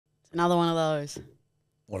Another one of those.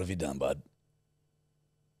 What have you done, bud?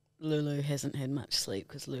 Lulu hasn't had much sleep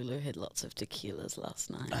because Lulu had lots of tequilas last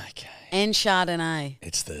night. Okay. And Chardonnay.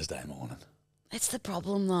 It's Thursday morning. That's the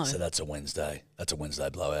problem, though. So that's a Wednesday. That's a Wednesday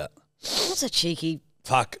blowout. What's a cheeky...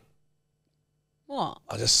 Fuck. What?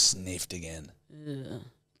 I just sniffed again. Ugh,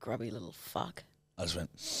 grubby little fuck. I just went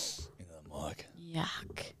into the mic.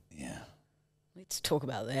 Yuck. Yeah. Let's talk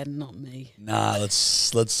about that, not me. Nah,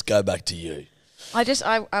 let's go back to you.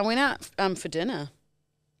 I went out for dinner.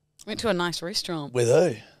 Went to a nice restaurant. With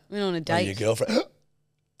who? Went on a Oh, date. your girlfriend.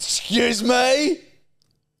 Excuse me?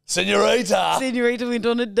 Senorita. Senorita went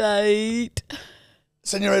on a date.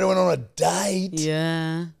 Senorita went on a date?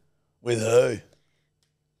 Yeah. With who?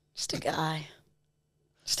 Just a guy.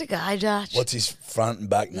 Just a guy, Jarch. What's his front and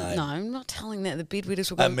back name? No, I'm not telling that. The bedwetters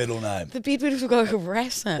will go... And middle name? The bedwetters will go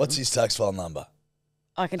harass him. What's his tax file number?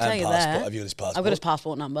 I can tell you passport. that. Have you got his passport? I've got his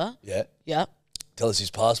passport number. Yeah. Yep. Tell us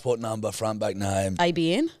his passport number, front, back name.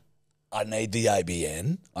 ABN. I need the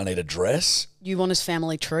ABN. I need address. You want his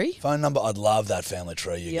family tree? Phone number. I'd love that family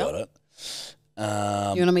tree. You Yep. got it. You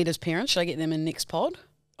want to meet his parents? Should I get them in next pod?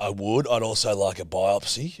 I would. I'd also like a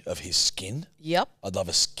biopsy of his skin. Yep. I'd love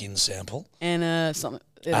a skin sample. And something.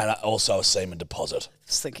 And also a semen deposit. I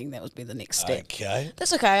was thinking that would be the next step. Okay.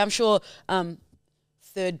 That's okay. I'm sure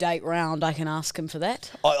third date round I can ask him for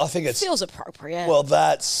that. I think it's... Feels appropriate. Well,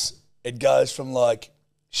 it goes from like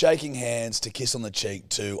shaking hands to kiss on the cheek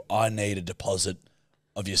to I need a deposit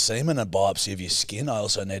of your semen, a biopsy of your skin. I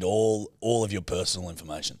also need all of your personal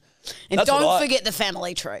information. And That's don't what forget the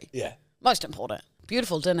family tree. Yeah. Most important.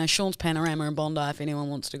 Beautiful dinner. Sean's Panorama in Bondi if anyone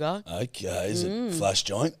wants to go. Okay. Is it flash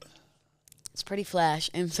joint? It's pretty flash.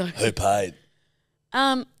 And so Who paid?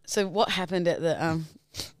 so what happened at the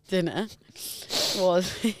dinner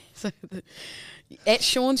was at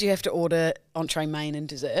Sean's you have to order entree, main and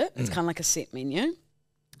dessert. It's kind of like a set menu.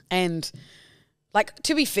 And like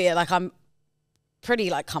to be fair, like I'm pretty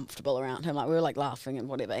like comfortable around him. Like we were like laughing and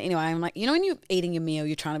whatever. Anyway, I'm like, you know when you're eating your meal,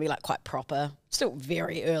 you're trying to be like quite proper. Still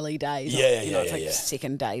very early days. It's like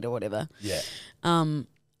second date or whatever. Yeah.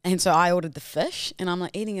 And so I ordered the fish and I'm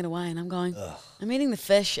like eating it away and I'm going, I'm eating the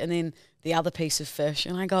fish and then the other piece of fish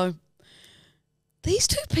and I go, these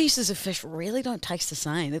two pieces of fish really don't taste the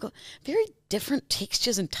same. They've got very different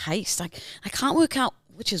textures and tastes. Like I can't work out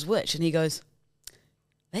which is which. And he goes,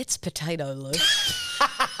 that's potato, Lou.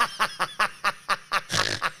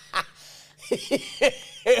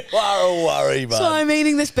 You are a worry, man. So I'm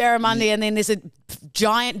eating this barramundi and then there's a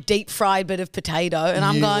giant deep fried bit of potato and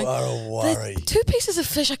I'm going, you are a worry. Two pieces of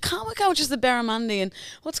fish. I can't work out which is the barramundi and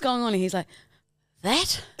what's going on. And he's like,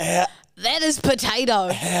 that is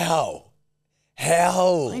potato. How?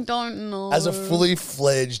 I don't know. As a fully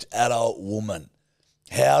fledged adult woman,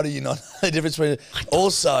 how do you not know the difference between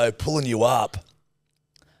also pulling you up?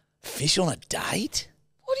 Fish on a date?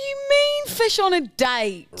 What do you mean fish on a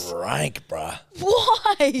date? Rank, bruh.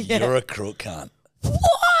 Why? You're a crook cunt.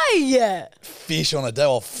 Why? Fish on a date?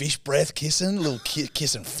 Or fish breath kissing? Little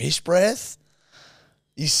kissing fish breath?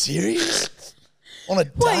 You serious? On a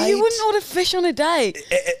date? Wait, you wouldn't order fish on a date?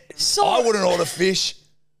 I wouldn't order fish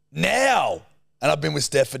now. And I've been with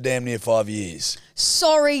Steph for damn near 5 years.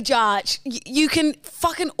 Sorry, Jarch. You can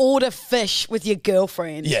fucking order fish with your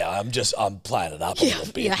girlfriend. Yeah, I'm playing it up a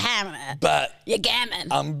little bit. You're hammering it. But you're gammon.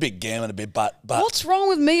 I'm a bit gammon a bit, but what's wrong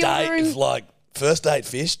with me ordering? Like first date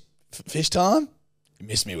fish time? You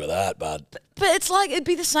missed me with that, bud. But it's like it'd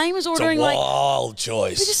be the same as ordering it's a wild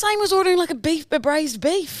choice. It'd be the same as ordering like a braised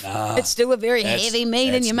beef. Nah, it's still a very heavy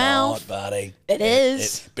meat in your mouth. It's not, buddy. It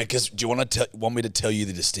is. Because do you want me to tell you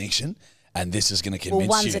the distinction? And this is going to convince you.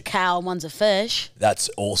 Well, one's a cow, one's a fish. That's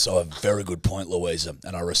also a very good point, Louisa,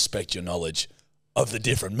 and I respect your knowledge of the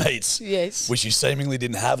different meats. Yes. Which you seemingly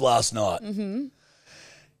didn't have last night. Mm-hmm.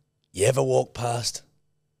 You ever walk past,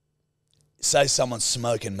 say someone's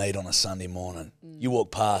smoking meat on a Sunday morning. You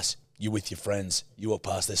walk past, you're with your friends, you walk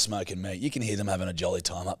past, they're smoking meat. You can hear them having a jolly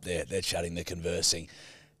time up there. They're chatting, they're conversing.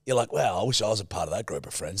 You're like, wow, I wish I was a part of that group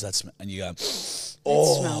of friends. And you go, oh,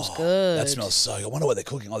 that smells good. That smells so good. I wonder what they're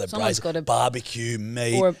cooking. Oh, they're Someone's braised got a barbecue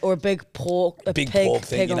meat. Or a big pork, big pig, pork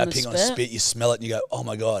thing, pig on the pig on a spit. You smell it and you go, oh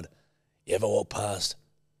my God. You ever walk past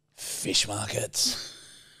fish markets?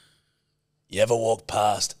 You ever walk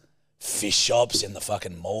past fish shops in the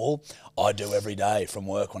fucking mall? I do every day from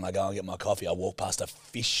work when I go and get my coffee. I walk past a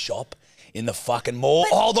fish shop in the fucking mall.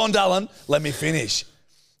 Hold on, darling. Let me finish.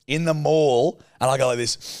 In the mall, and I go like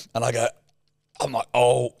this, and I go,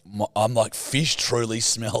 I'm like, fish truly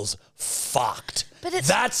smells fucked. But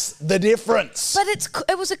that's the difference. But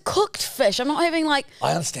it was a cooked fish. I'm not having like.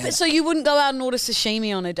 I understand. So you wouldn't go out and order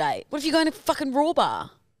sashimi on a date? What if you're going to fucking raw bar?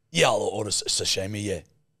 Yeah, I'll order sashimi. Yeah,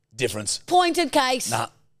 Difference. Pointed case. Nah.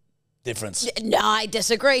 Difference. No, I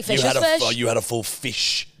disagree. Fish is fish. You had a full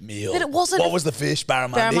fish meal. But it wasn't. What was the fish?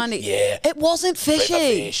 Barramundi? Barramundi. Yeah. It wasn't fishy. River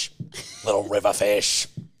fish. Little river fish.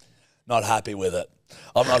 Not happy with it.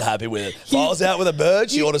 I'm not happy with it. If I was out with a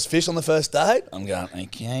bird, she orders fish on the first date. I'm going,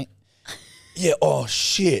 okay. Yeah, oh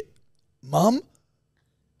shit. Mum?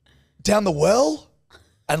 Down the well?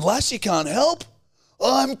 And Lassie can't help?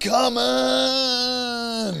 I'm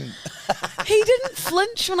coming. He didn't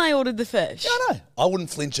flinch when I ordered the fish. Yeah, I know. I wouldn't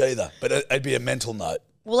flinch either, but it'd be a mental note.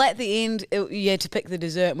 Well, at the end, you had to pick the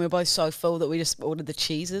dessert, and we were both so full that we just ordered the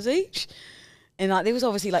cheeses each. And like there was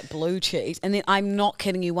obviously like blue cheese, and then I'm not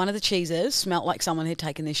kidding you, one of the cheeses smelled like someone had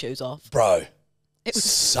taken their shoes off. Bro, It was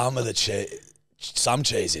some of the cheese,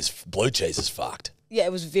 blue cheese is fucked. Yeah,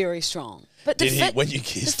 it was very strong. But Did he, when you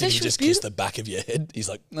kissed, did he just kiss the back of your head? He's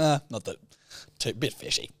like, nah, not that, bit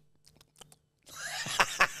fishy.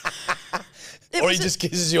 Or he just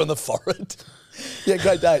kisses you on the forehead. Yeah,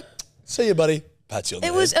 great date. See you, buddy. Pats you on the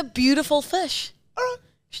head. It was a beautiful fish. All right.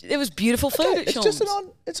 It was beautiful food at Sean's.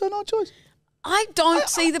 It's an odd choice. I don't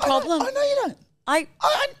see the problem. I know you don't. I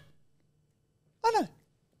know.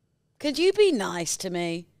 Could you be nice to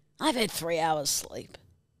me? I've had 3 hours sleep.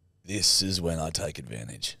 This is when I take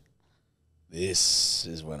advantage. This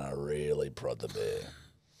is when I really prod the bear.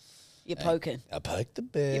 You're poking. I poke the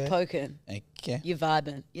bear. You're poking. Okay. You're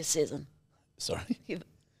vibing. You're sizzing. Sorry?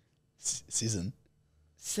 Sizzing?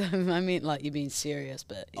 So I meant like you're being serious,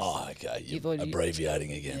 but... Oh, okay. You're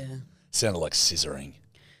abbreviating again. Yeah. Sounded like scissoring.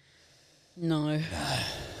 No.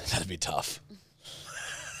 That'd be tough.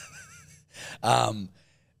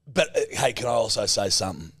 But hey, can I also say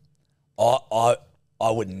something? I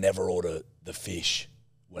would never order the fish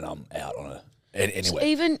when I'm out on anywhere. So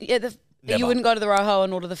even you wouldn't go to the Rojo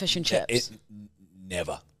and order the fish and chips.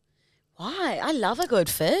 Never. Why? I love a good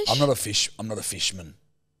fish. I'm not a fishman.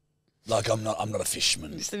 Like I'm not a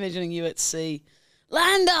fisherman. Just imagining you at sea.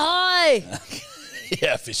 Land ahoy!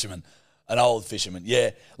 Yeah, fisherman. An old fisherman.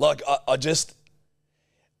 Yeah. Like I just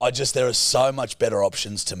there are so much better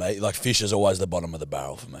options to me. Like fish is always the bottom of the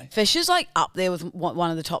barrel for me. Fish is like up there with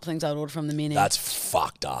one of the top things I'd order from the menu. That's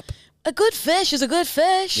fucked up. A good fish is a good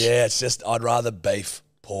fish. Yeah, it's just I'd rather beef,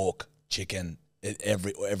 pork, chicken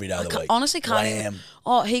every day of the week. Honestly, can't Lamb. even.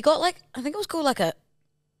 Oh, he got like, I think it was called like a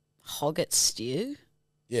hogget stew.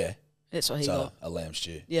 Yeah. That's what he got. A lamb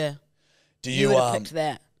stew. Yeah. Do you would have picked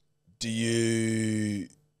that. Do you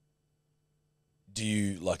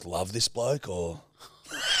like love this bloke or?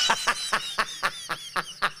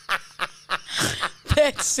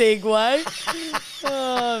 That segue.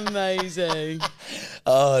 Oh, amazing.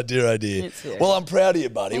 Oh dear. Well, I'm proud of you,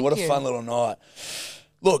 buddy. Thank what a you. fun little night.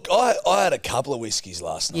 Look, I had a couple of whiskeys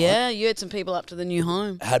last night. Yeah, you had some people up to the new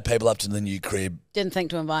home. Had people up to the new crib. Didn't think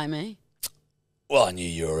to invite me. Well, I knew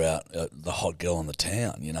you were out, the hot girl in the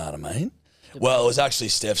town, you know what I mean? Well, it was actually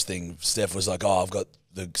Steph's thing. Steph was like, oh, I've got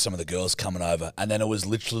some of the girls coming over. And then it was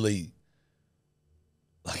literally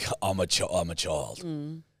like, I'm a child.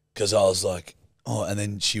 Because I was like, oh, and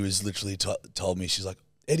then she was literally told me, she's like,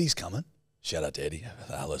 Eddie's coming. Shout out to Eddie,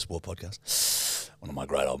 the Hello Sport podcast. One of my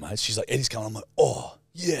great old mates. She's like, Eddie's coming. I'm like, oh,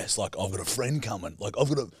 yes. Like, I've got a friend coming. Like,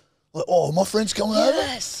 oh, my friend's coming over.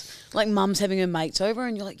 Yes. Like mum's having her mates over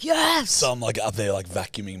and you're like, yes. So I'm like up there like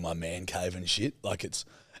vacuuming my man cave and shit. Like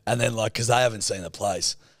and then like, cause they haven't seen the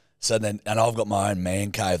place. So then, and I've got my own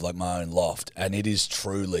man cave, like my own loft. And it is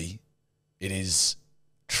truly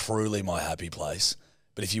my happy place.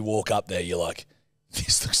 But if you walk up there, you're like,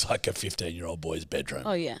 this looks like a 15-year-old boy's bedroom.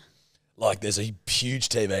 Oh, yeah. Like there's a huge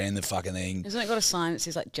TV in the fucking thing. Hasn't it got a sign that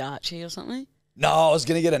says like Jarchy or something? No, I was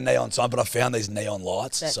going to get a neon sign, but I found these neon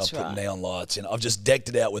lights. That's so I put right. neon lights in. I've just decked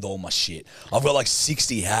it out with all my shit. I've got like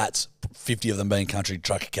 60 hats, 50 of them being country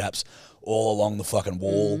trucker caps, all along the fucking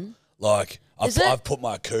wall. Like I've put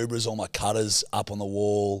my Cobras, all my cutters up on the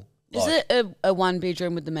wall. Is it a one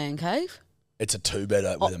bedroom with the man cave? It's a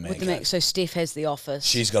 2-bed with a man cave. So Steph has the office.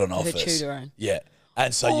 She's got an office. Her tutor own. Yeah.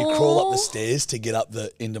 And so you crawl up the stairs to get up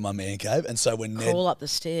into my man cave. And so when Crawl up the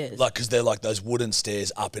stairs. like, because they're like those wooden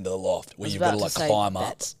stairs up into the loft where you've got to like climb up.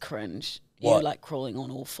 That's cringe. What? You're like crawling on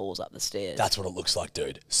all fours up the stairs. That's what it looks like,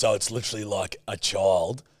 dude. So it's literally like a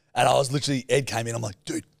child. And I was literally, Ed came in, I'm like,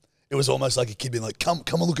 dude, it was almost like a kid being like, come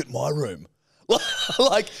and look at my room.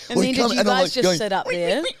 Like, and then did you guys just going, sit up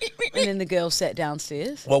there and then the girl sat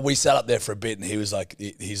downstairs? Well, we sat up there for a bit and he's like,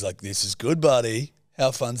 this is good, buddy.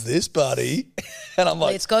 How fun's this, buddy? And I'm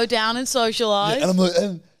like, let's go down and socialise. Yeah, and I'm like,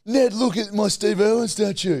 and Ned, look at my Steve Irwin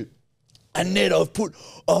statue. And Ned, I've put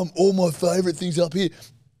all my favourite things up here.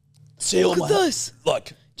 See all Look my at this.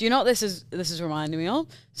 Like, do you know what this is reminding me of?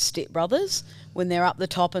 Step Brothers. when they're up the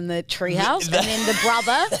top in the treehouse, and then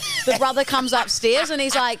the brother comes upstairs and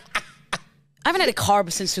he's like, I haven't had a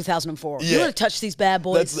carb since 2004. You want to touch these bad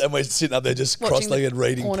boys? And we're sitting up there just cross-legged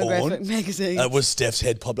reading porn. Magazines. And it was Steph's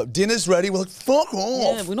head popped up. Dinner's ready. We're like, fuck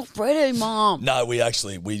off. Yeah, we're not ready, Mom. No, we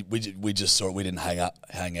actually, we just saw it. We didn't hang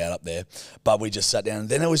out up there. But we just sat down. And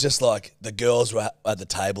then it was just like the girls were at the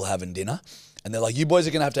table having dinner. And they're like, you boys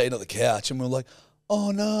are going to have to eat on the couch. And we were like,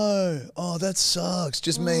 oh, no. Oh, that sucks.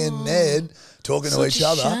 Just me and Ned talking to each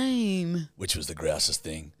other. Shame. Which was the grousest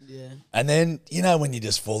thing. Yeah. And then, you know, when you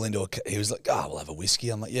just fall into he was like, we'll have a whiskey.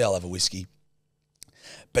 I'm like, yeah, I'll have a whiskey.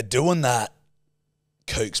 But doing that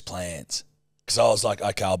kooks plans. Because I was like,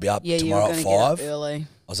 okay, I'll be up tomorrow at 5. Get up early.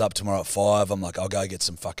 I was up tomorrow at 5. I'm like, I'll go get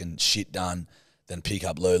some fucking shit done, then pick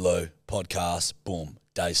up Lulu, podcast, boom,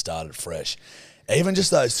 day started fresh. Even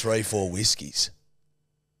just those 3-4 whiskeys,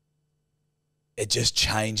 it just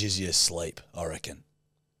changes your sleep, I reckon.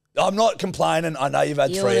 I'm not complaining. I know you've had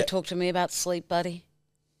 3. You want to talk to me about sleep, buddy?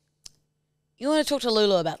 You want to talk to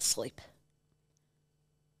Lulu about sleep?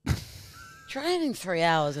 Try having 3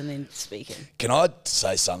 hours and then speaking. Can I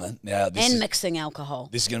say something? Now, mixing alcohol.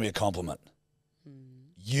 This is going to be a compliment.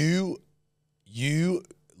 You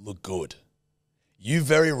look good. You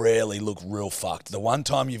very rarely look real fucked. The one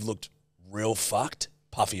time you've looked real fucked,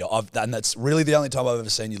 puffy, and that's really the only time I've ever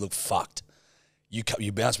seen you look fucked.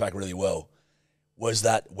 You bounce back really well. Was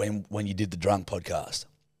that when you did the drunk podcast?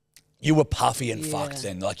 You were puffy and fucked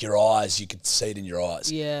then. Like your eyes, you could see it in your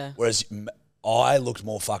eyes. Yeah. Whereas I looked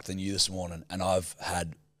more fucked than you this morning, and I've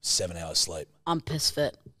had 7 hours sleep. I'm piss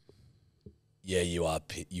fit. Yeah, you are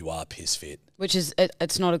piss fit. Which is,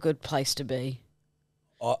 it's not a good place to be.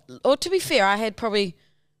 Or to be fair, I had probably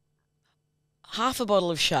half a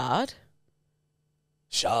bottle of Chard.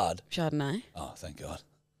 Chardonnay. Oh, thank God.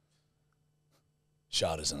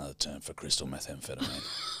 Chard is another term for crystal methamphetamine.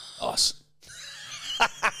 Us.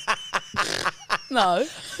 No.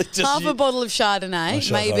 Half a bottle of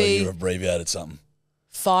Chardonnay, maybe. You abbreviated something.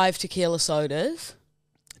 5 tequila sodas.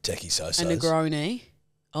 Techie sosos. A Negroni.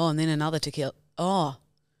 Oh, and then another tequila. Oh.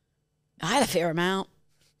 I had a fair amount.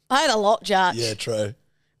 I had a lot, Jarch. Yeah, true.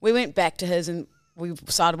 We went back to his and we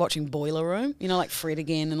started watching Boiler Room. You know, like Fred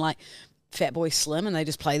again and like Fatboy Slim, and they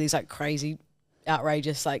just play these like crazy,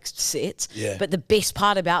 outrageous like sets. Yeah. But the best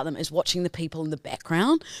part about them is watching the people in the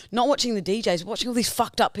background, not watching the DJs, watching all these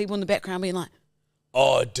fucked up people in the background being like,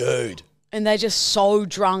 oh, dude. And they're just so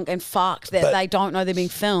drunk and fucked that they don't know they're being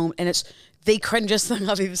filmed, and it's the cringiest thing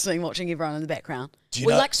I've ever seen watching everyone in the background.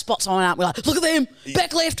 We like spot someone out, we're like, look at them,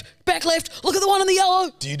 back left, look at the one in the yellow.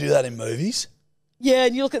 Do you do that in movies? Yeah,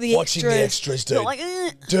 and you look at the watching the extras, dude. Like,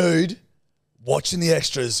 Dude, watching the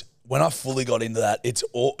extras, when I fully got into that, it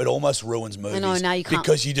almost ruins movies. I know, now you can't.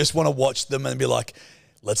 Because you just want to watch them and be like,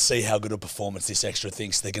 let's see how good a performance this extra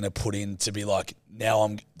thinks they're going to put in to be like,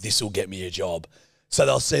 this will get me a job. So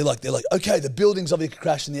they'll see like, they're like, okay, the building's obviously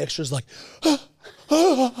crashed and the extra's like,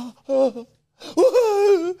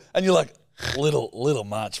 and you're like, little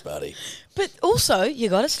much, buddy. But also, you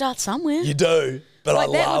got to start somewhere. You do. But like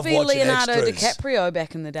I love watching extras. That would be Leonardo DiCaprio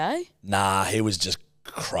back in the day. Nah, he was just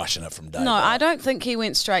crushing it from day. No, I don't think he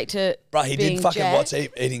went straight to he being did fucking Jack. What's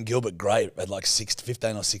Eating Gilbert Grape at like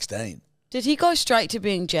 15 or 16. Did he go straight to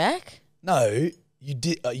being Jack? No, you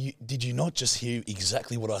did. Did you not just hear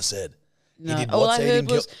exactly what I said? No, he did all I heard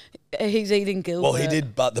was he's eating Gilbert. Well, he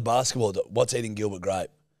did, but the basketball. What's Eating Gilbert Grape?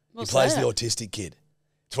 He plays the autistic kid.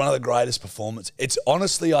 It's one of the greatest performances. It's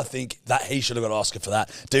honestly, I think that he should have got an Oscar for that.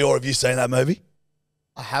 Dior, have you seen that movie?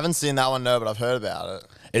 I haven't seen that one, no, but I've heard about it.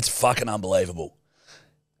 It's fucking unbelievable.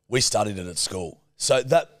 We studied it at school. So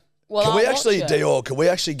that, well, can we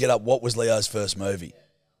actually get up what was Leo's first movie?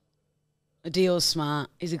 Dior's smart.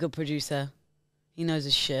 He's a good producer. He knows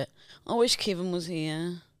his shit. I wish Kevin was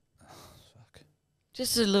here. Oh, fuck.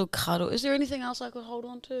 Just a little cuddle. Is there anything else I could hold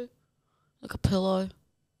on to? Like a pillow?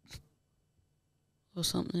 Or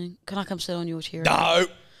something? Can I come sit on your chair? No.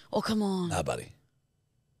 Oh, come on. No, buddy.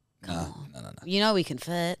 Come on. No. You know we can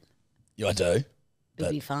fit. Yeah, I do.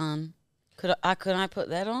 It'd be fun. Could I put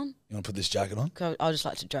that on? You want to put this jacket on? I'll just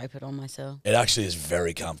like to drape it on myself. It actually is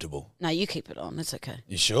very comfortable. No, you keep it on. It's okay.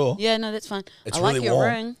 You sure? Yeah, no, that's fine. It's I like really your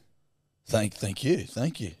warm. ring. Thank you.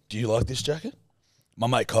 Do you like this jacket? My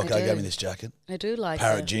mate Coco gave me this jacket. I do like it.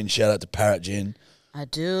 Parrot Gin. Shout out to Parrot Gin. I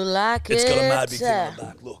do like it. It's got a mad big thing on the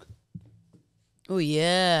back. Look. Oh,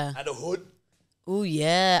 yeah. And a hood. Oh,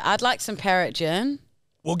 yeah. I'd like some Parrot Gin.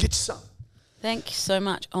 We'll get you some. Thank you so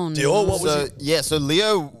much. Oh, no. Dior, what was it? Yeah, so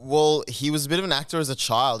Leo, well, he was a bit of an actor as a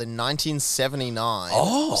child in 1979.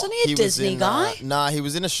 Oh. Wasn't he a Disney guy? Nah, he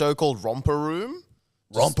was in a show called Romper Room.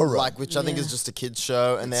 Romper Room. Like, which I think is Yeah. just a kids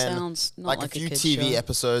show, and It then sounds not like a like a few kid's TV show.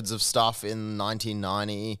 episodes of stuff in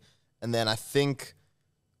 1990, and then I think,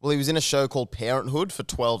 well, he was in a show called Parenthood for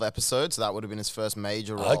 12 episodes. So that would have been his first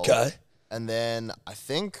major role. Okay. And then I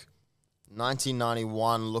think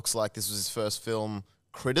 1991 looks like this was his first film,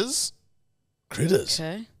 Critters. Critters.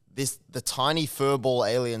 Okay. The tiny furball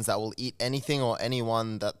aliens that will eat anything or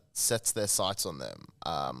anyone that sets their sights on them.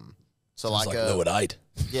 So Sounds like, like Lou at 8.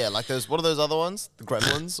 yeah, like those. What are those other ones? The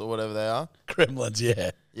Gremlins or whatever they are. Gremlins,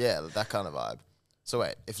 yeah. Yeah, that kind of vibe. So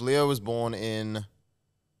wait, if Leo was born in,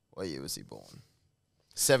 what year was he born?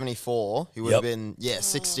 74. He would have been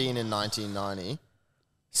 16 in 1990.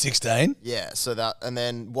 16? Yeah, so that, and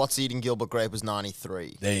then What's Eating Gilbert Grape was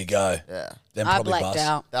 93. There you go. Yeah, Then I probably blacked bust.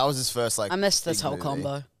 out. that was his first like. I missed this big whole movie.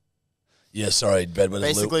 combo. Yeah, sorry, Bedwetter.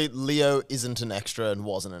 Basically, Leo isn't an extra and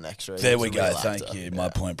wasn't an extra. He There was we a go. real Thank actor. you. My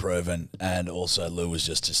point proven. And also, Lou was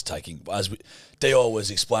just taking, Dior was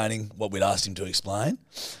explaining what we'd asked him to explain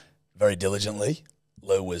very diligently.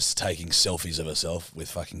 Lou was taking selfies of herself with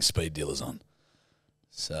fucking speed dealers on.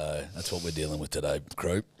 So that's what we're dealing with today,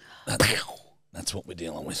 group. That's what we're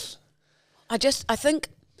dealing with. I think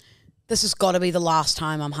this has got to be the last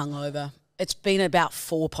time I'm hungover. It's been about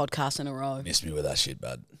 4 podcasts in a row. Miss me with that shit,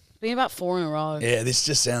 bud. It's been about 4 in a row. Yeah, this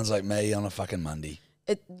just sounds like me on a fucking Monday.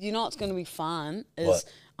 You know what's going to be fun is What?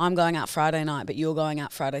 I'm going out Friday night, but you're going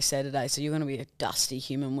out Friday, Saturday, so you're going to be a dusty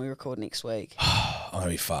human when we record next week. I'm going to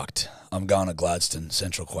be fucked. I'm going to Gladstone,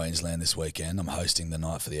 Central Queensland this weekend. I'm hosting the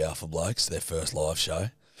Night for the Alpha Blokes, their first live show.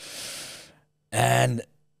 And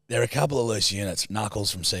there are a couple of loose units.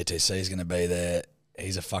 Knuckles from CTC is going to be there.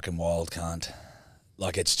 He's a fucking wild cunt.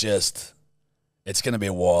 Like, it's going to be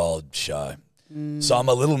a wild show. So I'm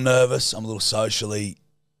a little nervous. I'm a little socially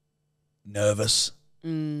nervous.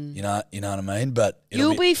 You know what I mean? But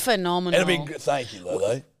You'll be phenomenal. It'll be. Thank you,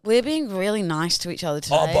 Lulu. We're being really nice to each other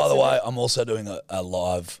today. Oh, by the It's a way, I'm also doing a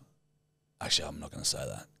live. Actually, I'm not going to say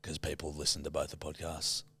that because people listen to both the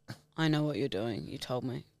podcasts. I know what you're doing. You told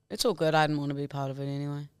me. It's all good. I didn't want to be part of it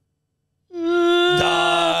anyway.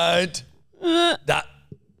 Don't. That.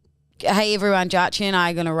 Hey, everyone. Jarchy and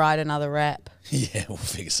I are going to write another rap. Yeah, we'll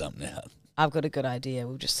figure something out. I've got a good idea.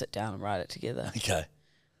 We'll just sit down and write it together. Okay.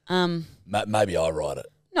 Maybe I write it.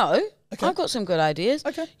 No, Okay. I've got some good ideas.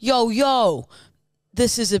 Okay. Yo,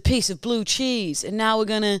 this is a piece of blue cheese, and now we're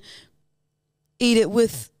going to eat it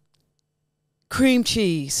with cream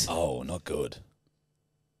cheese. Oh, not good.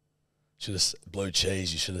 Should have blue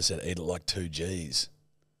cheese. You should have said eat it like 2 G's.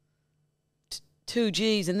 2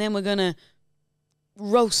 G's, and then we're going to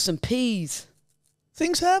roast some peas.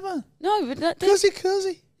 Things happen. No, but that,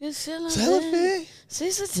 Cozy. it's still Celebrate.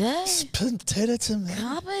 Seize the day. Potato tomato.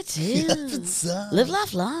 Carpe diem. Live,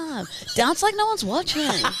 laugh, love. Dance like no one's watching.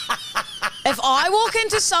 If I walk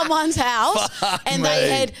into someone's house and they me.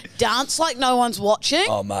 had dance like no one's watching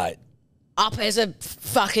Oh, mate. up as a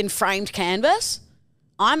fucking framed canvas,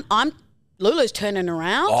 I'm Lulu's turning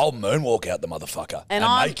around. I'll moonwalk out the motherfucker and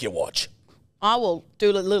I'm- make you watch. I will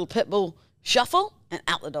do a little pitbull shuffle and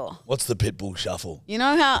out the door. What's the Pitbull shuffle? You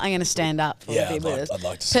know how I'm going to stand up for Yeah, the I'd like- Bedwetters? I'd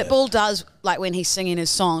like to see it. Pitbull does like when he's singing his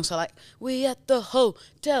song. So like, we at the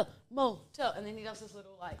hotel, motel, and then he does this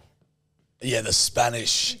little like, Yeah, the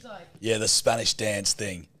Spanish. he's like, Yeah, the Spanish dance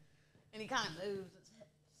thing. and he kind of moves.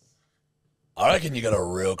 I reckon you got a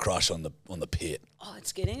real crush on the Pit. Oh,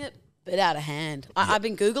 it's getting a bit out of hand. I've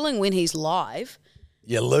been Googling when he's live.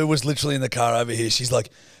 Yeah, Lou was literally in the car over here. She's like,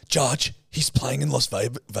 Jarch, he's playing in Las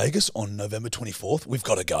Vegas on November 24th. We've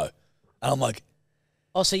got to go. And I'm like,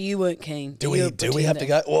 Oh, so you weren't keen. do You we were have to pretending.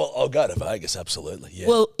 go? Well, I'll go to Vegas, absolutely. Yeah.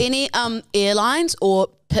 Well, any airlines or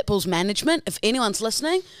Pitbull's management, if anyone's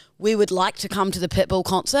listening, we would like to come to the Pitbull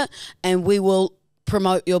concert and we will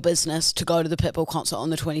promote your business to go to the Pitbull concert on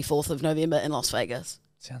the 24th of November in Las Vegas.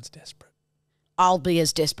 Sounds desperate. I'll be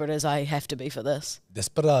as desperate as I have to be for this.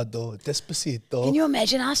 Desperado, despacito. Can you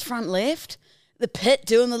imagine us front left? The Pit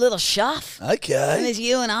doing the little shuff? And Okay. there's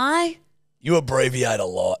you and I? You abbreviate a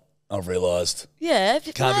lot, I've realised. Yeah.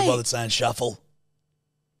 Can't mate. be bothered saying shuffle.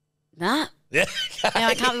 Nah. Yeah. And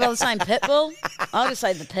I can't be bothered saying Pitbull. I'll just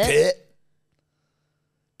say the Pit. Pit.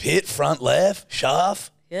 Pit, front left,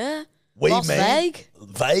 shaft. Yeah. We Las mean. Vegas.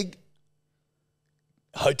 Vague.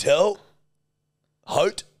 Hotel.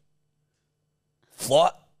 Hote.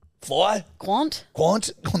 Fly. Quant.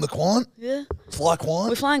 Quant. On the quant. Yeah. Fly quant.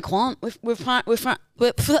 We're flying Quant. We're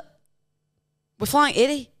flying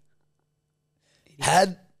Eddie.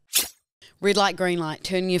 Had. Red light, green light.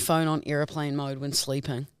 Turn your phone on airplane mode when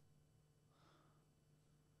sleeping.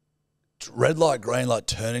 Red light, green light,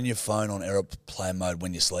 turning your phone on aeroplane mode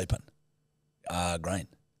when you're sleeping. Green.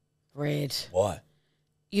 Red. Why?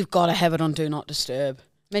 You've got to have it on Do Not Disturb.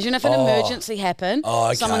 Imagine if an emergency happened,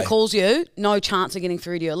 someone calls you, no chance of getting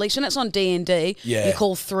through to you. At least when it's on D&D, you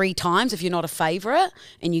call 3 times if you're not a favourite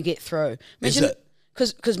and you get through. Imagine, is it?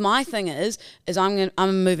 Because my thing is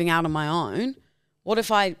I'm moving out on my own. What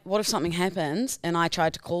if something happens and I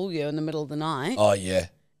tried to call you in the middle of the night? Oh, yeah.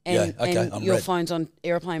 And, yeah, okay, and your phone's on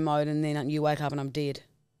airplane mode and then you wake up and I'm dead.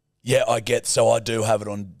 Yeah, I get. So I do have it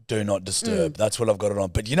on Do Not Disturb. That's what I've got it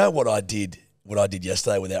on. But you know what I did? What I did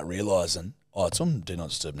yesterday without realising? Oh, it's on Do Not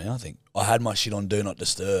Disturb now, I think. I had my shit on Do Not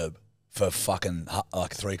Disturb for fucking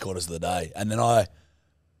like 3/4 of the day. And then I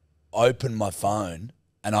opened my phone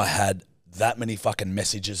and I had that many fucking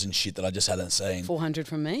messages and shit that I just hadn't seen. 400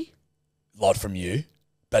 from me? A lot from you,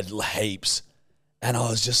 but heaps. And I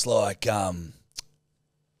was just like,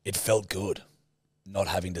 it felt good not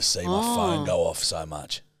having to see my phone go off so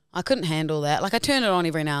much. I couldn't handle that. Like, I turn it on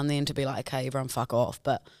every now and then to be like, okay, everyone fuck off,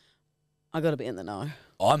 but I got to be in the know.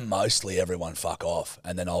 I'm mostly everyone fuck off,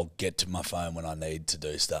 and then I'll get to my phone when I need to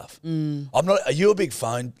do stuff. I'm not. Are you a big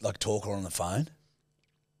phone talker on the phone?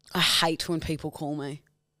 I hate when people call me.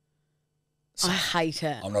 I hate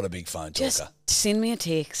it. I'm not a big phone talker. Just send me a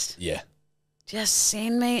text. Yeah. Just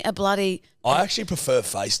send me a bloody. I actually prefer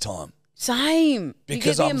FaceTime. Same.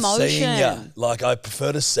 Because you get I'm the emotion. seeing you. Like, I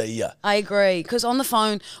prefer to see you. I agree. Because on the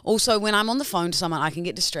phone, also when I'm on the phone to someone, I can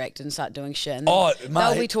get distracted and start doing shit. And then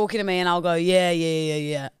they'll be talking to me and I'll go,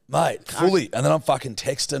 yeah. Mate, fully. And then I'm fucking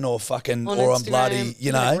texting or fucking, On or Instagram, I'm bloody,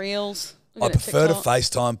 you know. Reels. I prefer to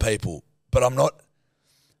FaceTime people, but I'm not.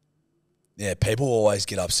 Yeah, people always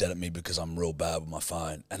get upset at me because I'm real bad with my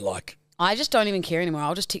phone. And like, I just don't even care anymore.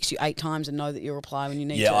 I'll just text you 8 times and know that you'll reply when you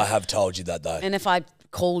need to. Yeah, I have told you that though. And if I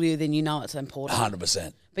call you, then you know it's important.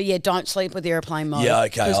 100%. But yeah, don't sleep with airplane mode. Yeah,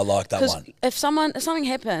 okay, I like that one. If something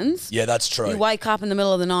happens, yeah, that's true. you wake up in the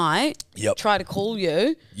middle of the night, Yep. try to call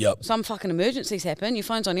you, Yep. some fucking emergencies happen, your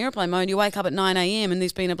phone's on airplane mode, you wake up at 9 a.m. and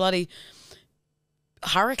there's been a bloody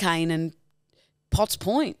hurricane in Potts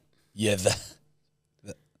Point. Yeah,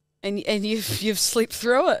 And you've slept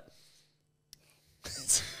through it.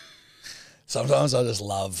 sometimes I just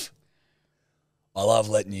love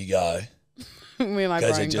letting you go. Where my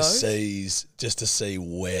Because brain it just goes. sees, just to see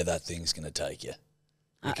where that thing's going to take you.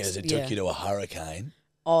 Because it took you to a hurricane.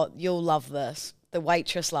 Oh, you'll love this. The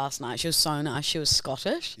waitress last night, she was so nice. She was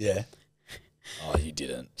Scottish. Yeah. Oh, you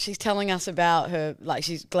didn't. She's telling us about her, like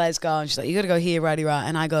she's Glasgow, and she's like, you got to go here, righty, right.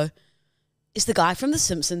 And I go, is the guy from The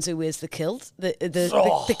Simpsons who wears the kilt,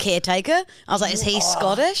 the caretaker? I was like, is he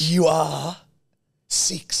Scottish? You are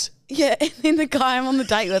 6. Yeah, and then the guy I'm on the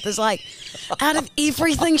date with is like, out of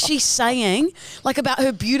everything she's saying, like about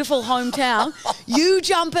her beautiful hometown, you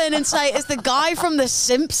jump in and say, is the guy from The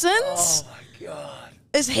Simpsons? Oh, my God.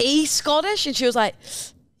 Is he Scottish? And she was like,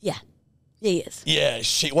 yeah, he is. Yeah,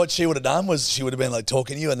 what she would have done was she would have been like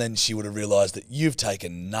talking to you, and then she would have realised that you've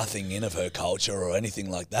taken nothing in of her culture or anything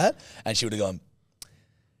like that, and she would have gone,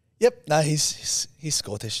 yep, no, he's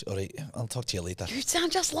Scottish. All right, I'll talk to you later. You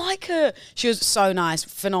sound just like her. She was so nice,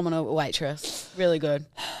 phenomenal waitress, really good.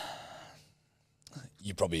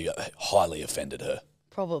 You probably highly offended her.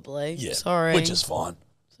 Probably. Yeah, Sorry. which is fine.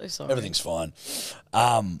 So sorry. Everything's fine.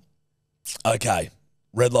 Okay,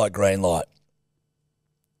 red light, green light.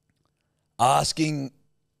 Asking,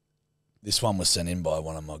 this one was sent in by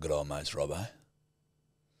one of my good old mates, Robbo.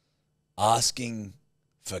 Asking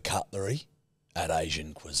for cutlery at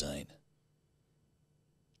Asian cuisine.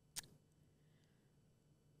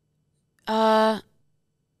 I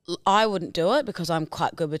wouldn't do it because I'm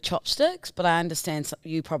quite good with chopsticks, but I understand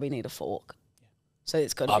you probably need a fork. So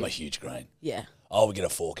it's got to I'm be. a huge green. Yeah. I would get a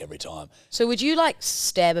fork every time. So would you like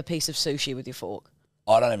stab a piece of sushi with your fork?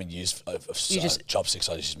 I don't even use just- chopsticks.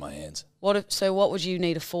 I just use my hands. What would you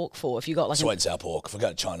need a fork for if you got like Sweet and sour pork. If we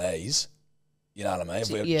go Chinese, you know what I mean? If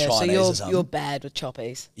we go yeah, Chinese or so something. you're bad with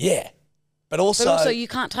choppies. Yeah. But also you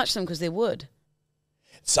can't touch them because they're wood.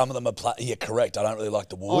 some of them are yeah, correct. I don't really like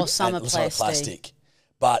the wood. Oh, some are plastic.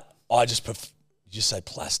 But I just prefer, you just say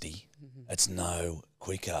plasty. It's no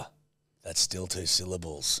quicker. That's still 2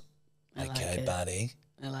 syllables. I like Okay, it. buddy.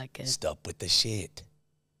 I like it. Stop with the shit.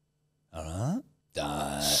 All right?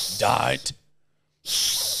 Don't.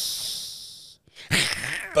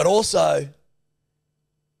 But also,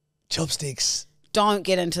 chopsticks. Don't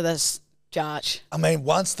get into this, Jarch. I mean,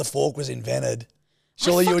 once the fork was invented,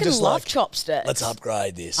 surely you were just love like, chopsticks. let's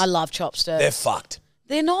upgrade this. I love chopsticks. They're fucked.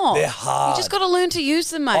 They're not. They're hard. You just got to learn to use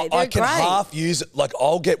them, mate. I They're can great. half use it. Like,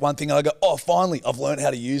 I'll get one thing and I go, oh, finally, I've learned how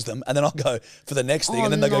to use them. And then I'll go for the next thing. Oh,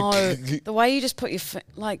 And then they no. go, The way you just put your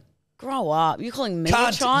grow up. You're calling me a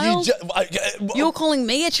can't child? You're calling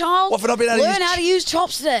me a child? What, for not being able to Learn use how to use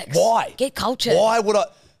chopsticks. Why? Get cultured. Why would I?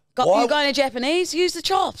 You're going to Japanese? Use the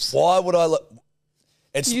chops. Why would I?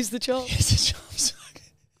 Use the chops. Use the chops.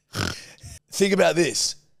 Think about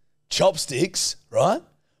this. Chopsticks, right?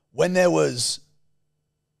 When there was...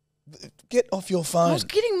 Get off your phone. I was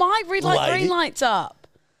getting my red light, green lights up.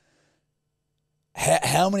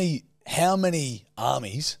 How many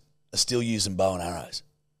armies are still using bow and arrows?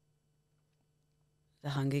 The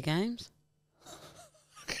Hunger Games.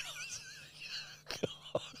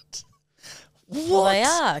 What? Well, they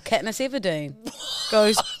are. Katniss Everdeen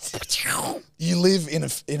goes. You live in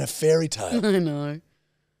a fairy tale, I know.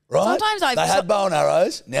 right? Sometimes they had bow and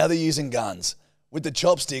arrows. Now they're using guns with the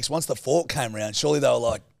chopsticks. Once the fork came around, surely they were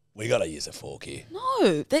like, "We got to use a fork here."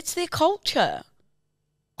 No, that's their culture.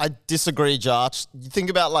 I disagree, Jarch. You think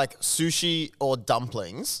about like sushi or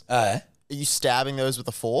dumplings. Are you stabbing those with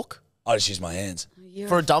a fork? I just use my hands.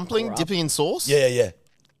 For a dumpling, dipping in sauce? Yeah.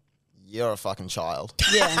 You're a fucking child.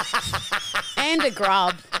 Yeah. And a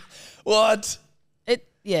grub. What?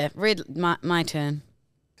 Red, my turn.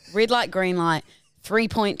 Red light, green light,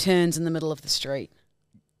 3-point turns in the middle of the street.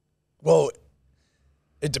 Well,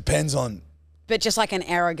 it depends on... But just like an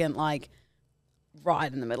arrogant, like,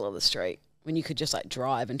 right in the middle of the street when you could just like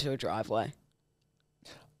drive into a driveway.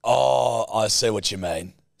 Oh, I see what you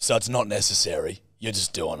mean. So it's not necessary. You're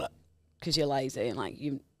just doing it. Because you're lazy and like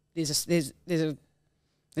there's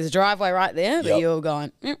a driveway right there, but Yep. you're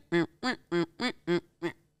going...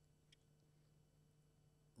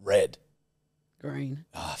 Red. Green.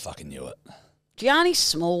 Oh, I fucking knew it. Gianni's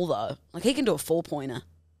small though. Like he can do a 4-pointer.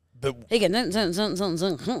 But He can.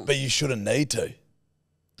 but you shouldn't need to.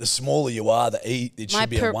 The smaller you are, it should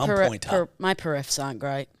be a 1-pointer. My periffs aren't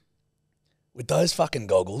great. With those fucking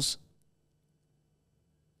goggles,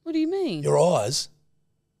 What do you mean? your eyes,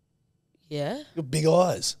 Yeah. your big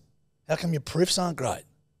eyes. How come your periffs aren't great?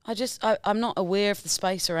 I'm not aware of the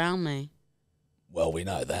space around me. Well, we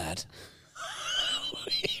know that.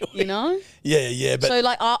 You know? Yeah, but So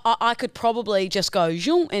like I could probably just go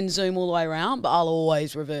zoom and zoom all the way around, but I'll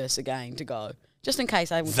always reverse again to go. Just in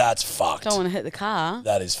case I that's fucked. don't want to hit the car.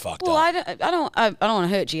 That is fucked Well, up. I don't want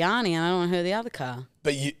to hurt Gianni and I don't want to hurt the other car.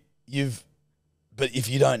 But but if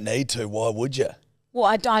you don't need to, why would you? Well,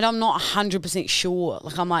 I'm not 100% sure.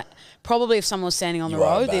 Like I'm like, probably if someone was standing on the You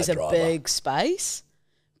are a road, bad there's a driver. big space.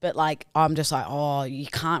 But like, I'm just like, oh, you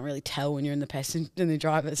can't really tell when you're in the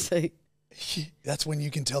driver's seat. That's when you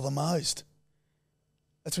can tell the most.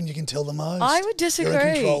 That's when you can tell the most. I would disagree. You're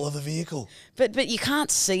in control of the vehicle. But you can't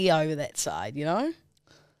see over that side, you know?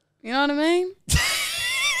 You know what I mean?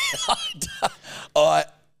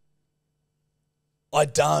 I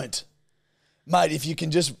don't. Mate, if you can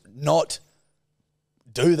just not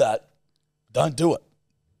do that, don't do it.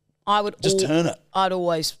 I would Just turn it. I'd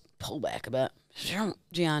always pull back a bit.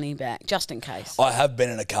 Gianni back, just in case. I have been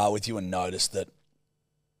in a car with you and noticed that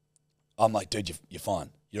I'm like, dude, you're fine.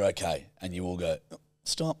 You're okay. And you all go,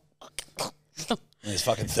 stop. And there's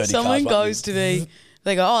fucking 30 Someone cars. goes to me,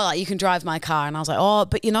 they go, oh, like, you can drive my car. And I was like, oh,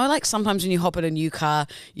 but you know, like sometimes when you hop in a new car,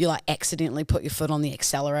 you like accidentally put your foot on the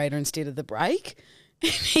accelerator instead of the brake.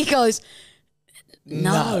 And he goes,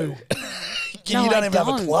 no. You don't even have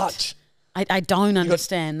a clutch. I don't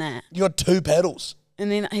understand that. You got 2 pedals. And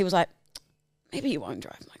then he was like, maybe you won't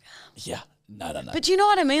drive my car. Yeah. No. But do you know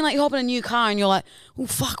what I mean? Like you hop in a new car and you're like, oh,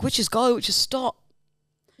 fuck, which is go, which is stop.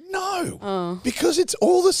 No. Because it's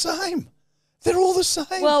all the same. They're all the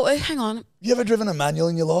same. Well, hang on. You ever driven a manual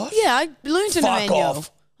in your life? Yeah, I learned in a Fuck manual.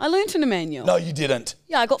 off. I learned in a manual. No, you didn't.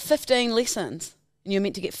 Yeah, I got 15 lessons and you're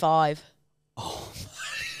meant to get 5.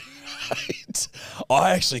 Mate.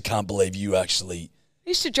 I actually can't believe you actually... I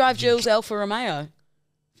used to drive Jill's Alfa Romeo.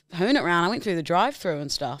 Hoon it round. I went through the drive-through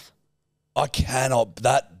and stuff. I cannot...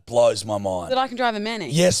 That blows my mind. That I can drive a Manny.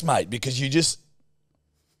 Yes, mate, because you just...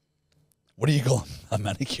 What do you call them? A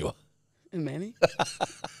manicure? A Manny?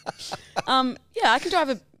 Yeah, I can drive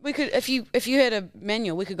a... We could... If you had a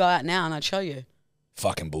manual, we could go out now and I'd show you.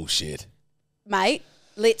 Fucking bullshit. Mate,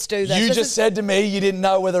 let's do this. You This just is- said to me you didn't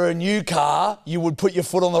know whether a new car, you would put your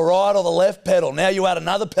foot on the right or the left pedal. Now you add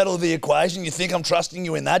another pedal to the equation. You think I'm trusting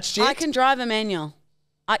you in that shit? I can drive a manual.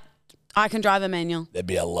 I can drive a manual. There'd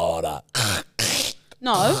be a lot of...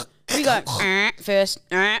 No, you go first,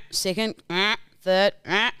 second, third,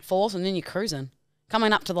 fourth, and then you're cruising.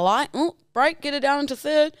 Coming up to the light, brake, get it down into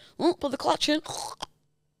third, put the clutch in.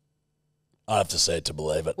 I have to see it to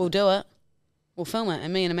believe it. We'll do it. We'll film it,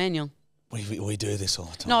 and me and Emmanuel. We do this all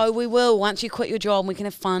the time. No, we will. Once you quit your job, we can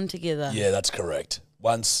have fun together. Yeah, that's correct.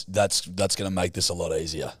 Once that's going to make this a lot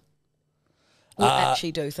easier. We'll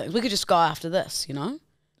actually do things. We could just go after this, you know,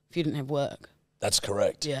 if you didn't have work. That's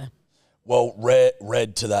correct. Yeah. Well,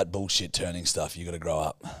 red to that bullshit turning stuff. You got to grow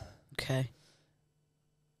up. Okay.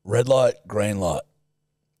 red light, green light.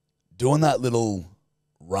 Doing that little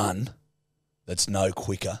run that's no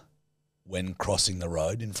quicker when crossing the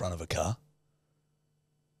road in front of a car.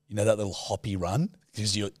 You know that little hoppy run?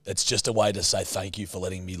 Because it's just a way to say thank you for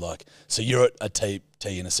letting me so you're at a T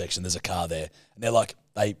intersection, there's a car there, and they're like,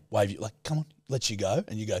 they wave you, like, come on, let you go.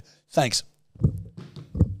 And you go, thanks.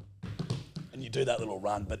 And you do that little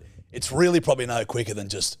run, but it's really probably no quicker than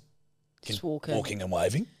just walking and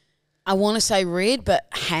waving. I want to say red, but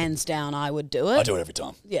hands down, I would do it. I do it every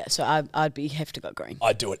time. Yeah, so I'd have to go green.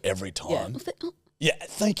 I do it every time. Yeah, Yeah,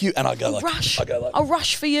 thank you. And I go rush. I'll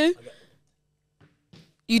rush for you.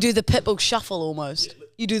 You do the Pitbull shuffle almost. Yeah,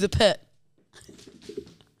 you do the pit.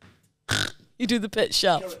 You do the Pit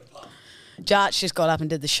Shuff. Jarch just got up and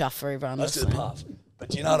did the shuff for everyone. Let's do the path. But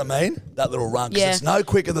do you know what I mean? That little run, because it's no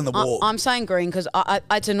quicker than the walk. I'm saying green because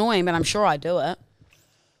it's annoying, but I'm sure I do it.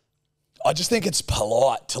 I just think it's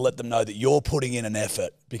polite to let them know that you're putting in an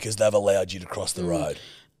effort because they've allowed you to cross the road.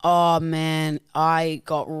 Oh, man, I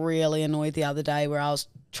got really annoyed the other day where I was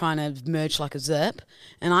trying to merge like a zip,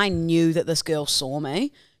 and I knew that this girl saw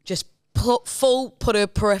me, just put her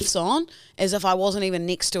periffs on as if I wasn't even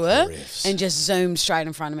next to her, and just zoomed straight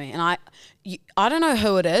in front of me. And I don't know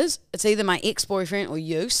who it is. It's either my ex-boyfriend or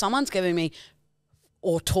you. Someone's giving me,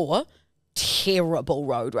 or Tor, terrible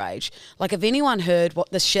road rage. Like, if anyone heard what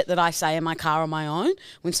the shit that I say in my car on my own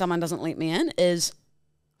when someone doesn't let me in is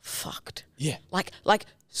fucked. Yeah. Like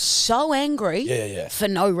so angry for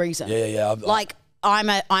no reason. Yeah.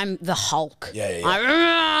 I'm the Hulk. Yeah.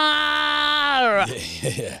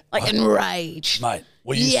 Like enraged. Mate,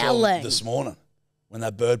 well, you saw this morning when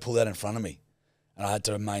that bird pulled out in front of me and I had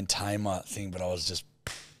to maintain my thing, but I was just...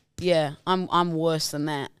 Yeah, I'm worse than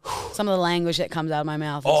that. Some of the language that comes out of my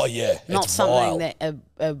mouth is not it's something vile.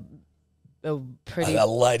 that a pretty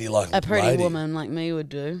lady woman like me would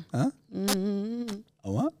do. Huh? Mm-hmm.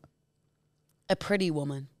 A what? A pretty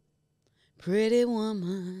woman. Pretty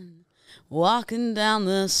woman walking down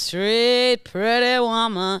the street, pretty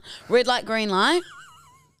woman. Red light, green light.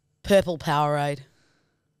 Purple Powerade.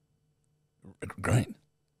 Green.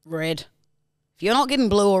 Red. If you're not getting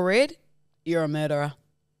blue or red, you're a murderer.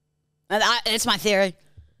 It's my theory.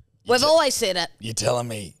 We've always said it. You're telling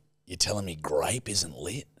me grape isn't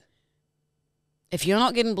lit? If you're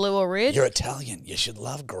not getting blue or red... You're Italian. You should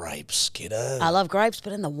love grapes, kiddo. I love grapes,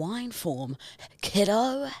 but in the wine form.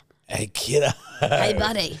 Kiddo. Hey, kiddo. Hey,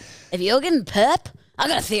 buddy. If you're getting perp, I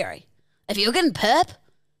got a theory. If you're getting perp,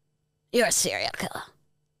 you're a serial killer.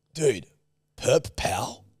 Dude, perp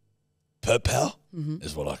pal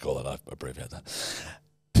is what I call it. I abbreviate that.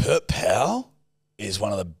 Perp pal is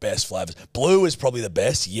one of the best flavours. Blue is probably the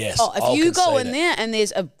best, yes. Oh, if you go in there and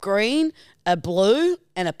there's a green, a blue,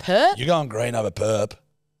 and a perp. You're going green over perp,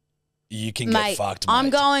 you can get fucked, mate.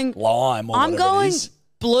 I'm going lime or whatever it is.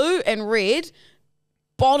 Blue and red,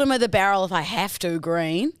 bottom of the barrel if I have to,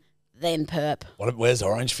 green, then perp. Where's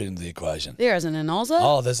orange fit into the equation? There isn't an Ozza.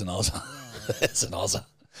 Oh, there's an Ozza. There's an Ozza.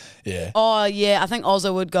 Yeah. Oh, yeah, I think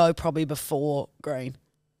Ozza would go probably before green.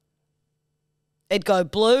 It'd go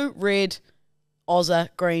blue, red, Ozza,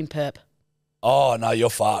 green, perp. Oh, no, you're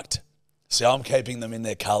fucked. See, I'm keeping them in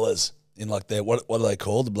their colours, in like their, what are they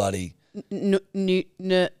called? The bloody...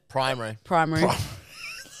 Primary.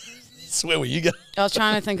 So where were you going? I was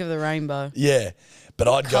trying to think of the rainbow. Yeah, but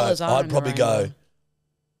I'd probably go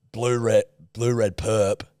blue, red,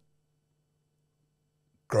 perp,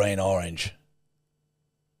 green, orange.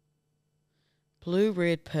 Blue,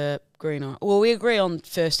 red, perp, green, orange. Well, we agree on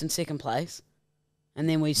first and second place. And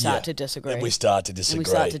then we start to disagree. And we start to disagree. And we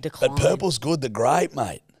start to decline. But purple's good, the grape,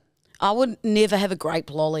 mate. I would never have a grape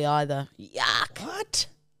lolly either. Yuck. What?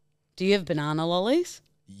 Do you have banana lollies?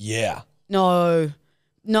 Yeah. No,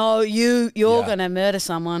 you're going to murder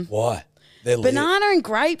someone. Why? They're banana and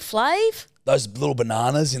grape flave? Those little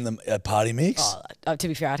bananas in the party mix? Oh, to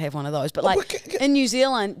be fair, I'd have one of those. But in New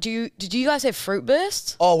Zealand, did you guys have fruit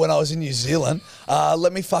bursts? Oh, when I was in New Zealand,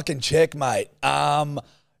 let me fucking check, mate.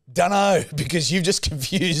 Dunno, because you've just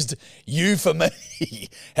confused you for me.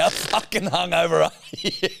 How fucking hungover are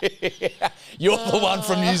you? You're the one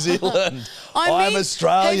from New Zealand. I'm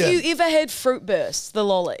Australian. Have you ever had fruit bursts, the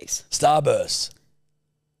lollies? Starbursts.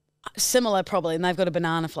 Similar probably, and they've got a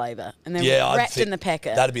banana flavour. And they're wrapped in the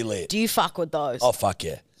packet. That'd be lit. Do you fuck with those? Oh, fuck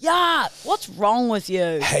yeah. Yeah, what's wrong with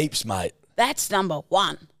you? Heaps, mate. That's number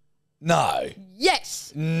one. No.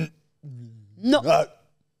 Yes. No. No.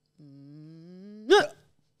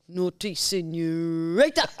 Naughty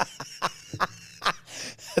senorita.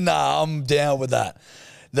 Nah, I'm down with that.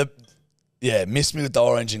 Miss me with the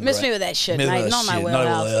orange and green. Miss me with that shit, mate. Not my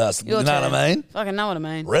wheelhouse. You know what I mean? Fucking know what I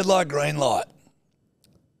mean. Red light, green light.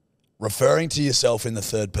 Referring to yourself in the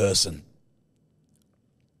third person.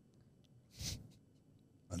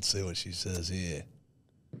 Let's see what she says here.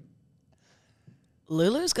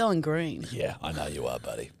 Lulu's going green. Yeah, I know you are,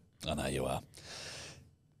 buddy. I know you are.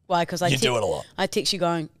 Why? Because You do it a lot. I text you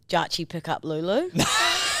going, Jarchy, pick up Lulu.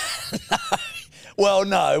 Well,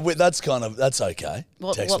 no, that's okay.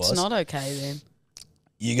 What's text-wise. not okay then?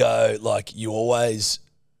 You go, like, you always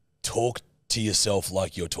talk to yourself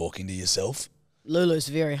like you're talking to yourself. Lulu's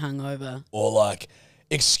very hungover. Or like,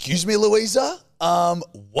 excuse me, Louisa,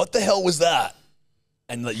 what the hell was that?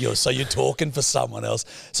 And you're talking for someone else.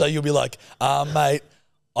 So you'll be like, mate,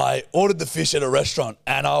 I ordered the fish at a restaurant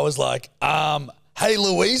and I was like, hey,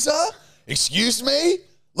 Louisa, excuse me,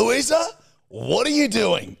 Louisa, what are you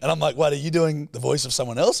doing? And I'm like, wait, are you doing the voice of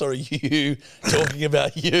someone else or are you talking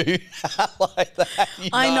about you like that?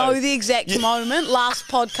 I know the exact moment, last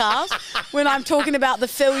podcast, when I'm talking about the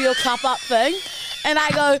fill your cup up thing. And I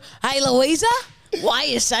go, hey, Louisa, why are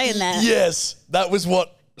you saying that? Yes, that was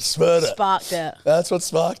what spurred it. Sparked it. That's what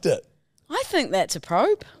sparked it. I think that's a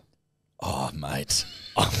probe. Oh, mate,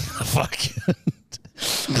 I'm gonna fucking.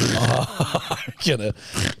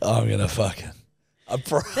 I'm gonna fucking.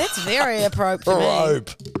 That's very a probe to probe.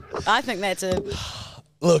 me. I think that's a...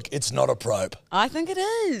 Look, it's not a probe. I think it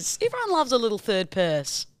is. Everyone loves a little third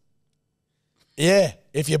purse. Yeah,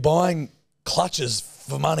 if you're buying clutches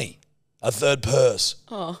for money, a third purse.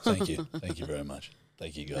 Oh. Thank you. Thank you very much.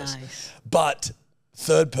 Thank you, guys. Nice. But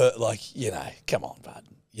third purse, like, come on, bud.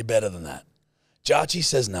 You're better than that. Jarchy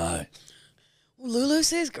says no. Lulu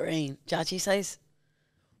says green. Jarchy says...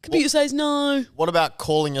 Computer says no. What about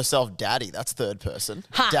calling yourself daddy? That's third person.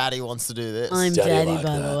 Ha. Daddy wants to do this. I'm Daddy daddy, like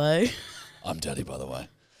by that. the way. I'm daddy, by the way.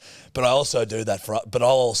 But I also do that but I'll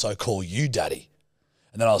also call you daddy.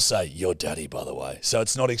 And then I'll say, you're daddy, by the way. So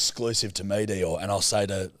it's not exclusive to me, Dior. And I'll say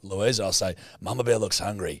to Louisa, I'll say, Mama Bear looks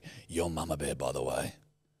hungry. You're Mama Bear, by the way.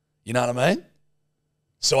 You know what I mean?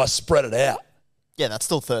 So I spread it out. Yeah, that's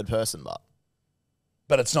still third person,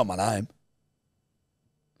 But it's not my name.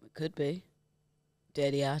 It could be.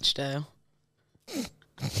 Daddy Archdale. It's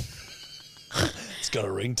got a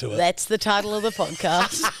ring to it. That's the title of the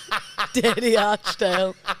podcast. Daddy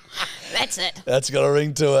Archdale. That's it. That's got a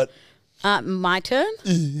ring to it. My turn?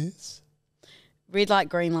 Yes. Red light,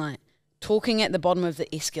 green light. Talking at the bottom of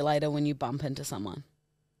the escalator when you bump into someone.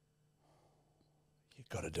 You've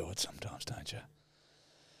got to do it sometimes, don't you?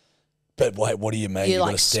 But wait, what do you mean? You're You've got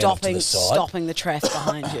like to stand off to the side? stopping the traffic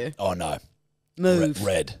behind you. Oh, no. Move.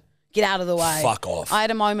 Red. Get out of the way. Fuck off. I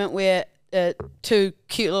had a moment where two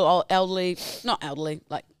cute little elderly, not elderly,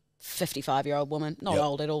 like 55-year-old woman, not Yep.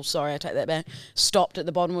 old at all, sorry, I take that back, stopped at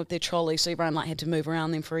the bottom of their trolley, so everyone like had to move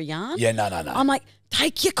around them for a yarn. Yeah, no. I'm like,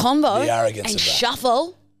 take your convo The arrogance and of that.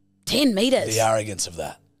 shuffle 10 metres. The arrogance of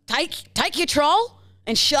that. Take your troll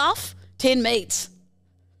and shuff 10 meets.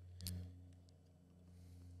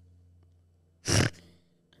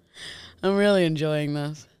 I'm really enjoying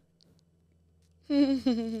this.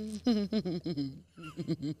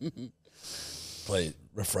 Please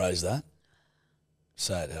rephrase that.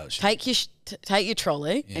 Say it how it should. Take your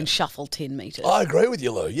trolley and shuffle 10 metres. I agree with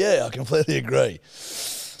you, Lou. Yeah, I completely agree.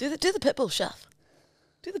 Do the pitbull shuff.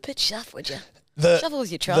 Do the pitch shuff, would you? The, Shuffle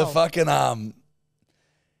with your troll. The fucking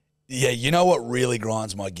yeah, you know what really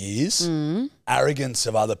grinds my gears? Arrogance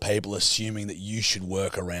of other people assuming that you should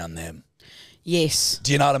work around them. Yes.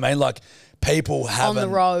 Do you know what I mean? Like people On the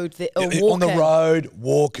road. Or walking. on the road,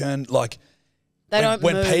 walking, like They don't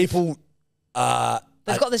when move. people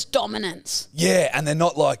They've got this dominance. yeah, and they're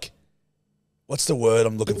not like, what's the word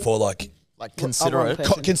I'm looking for? Like considerate.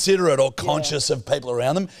 person. considerate or conscious of people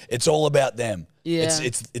around them. It's all about them. Yeah.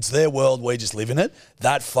 It's their world. We just live in it.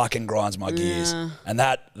 That fucking grinds my gears, and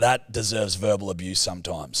that deserves verbal abuse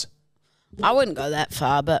sometimes. I wouldn't go that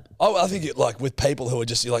far, but I think it, like with people who are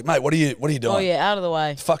just you're like, mate, what are you doing? oh yeah, out of the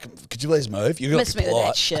way. Fuck, could you please move? You got Miss to be me with that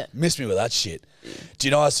polite. shit. Miss me with that shit. Do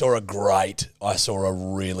you know I saw a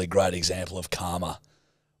really great example of karma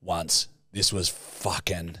once. This was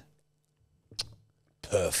fucking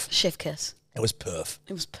perf. Chef kiss. It was perf.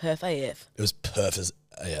 It was perf AF. It was perf as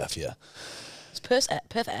AF, yeah. It was perf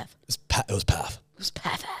AF. It was path. It was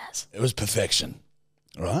perf ass. It was perfection,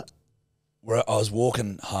 right? Where I was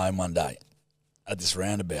walking home one day at this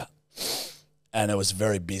roundabout, and it was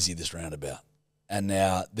very busy, this roundabout. And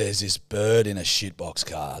now there's this bird in a shitbox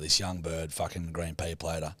car, this young bird, fucking green pea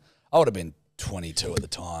plater. I would have been 22 at the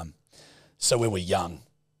time. So we were young,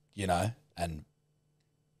 you know, and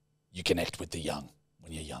you connect with the young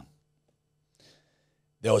when you're young.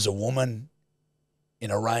 There was a woman in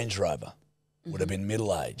a Range Rover, would have been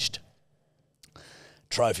middle-aged,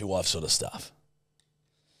 trophy wife sort of stuff.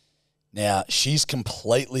 Now, she's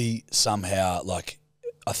completely somehow, like,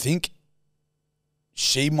 I think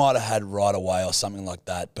she might have had right away or something like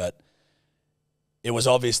that, but it was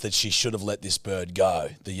obvious that she should have let this bird go,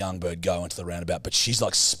 the young bird go into the roundabout, but she's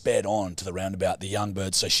like sped on to the roundabout, the young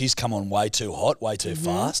bird. So she's come on way too hot, way too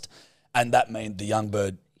fast. And that meant the young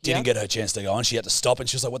bird didn't get her chance to go on. She had to stop and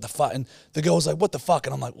she was like, what the fuck? And the girl was like, what the fuck?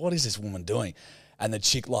 And I'm like, what is this woman doing? And the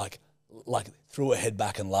chick like threw her head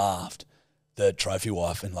back and laughed, the trophy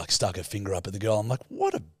wife, and like stuck her finger up at the girl. I'm like,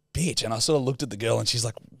 what a bitch. And I sort of looked at the girl and she's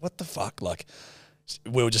like, what the fuck? Like, I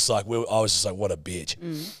was just like, what a bitch.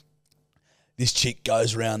 This chick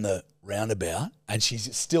goes around the roundabout and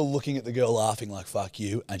she's still looking at the girl laughing like, fuck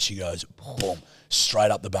you. And she goes, boom,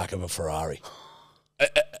 straight up the back of a Ferrari.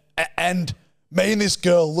 And me and this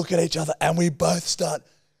girl look at each other and we both start,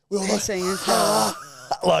 we were like,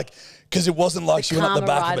 like, because it wasn't like she went up the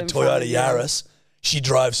back of a Toyota Yaris. She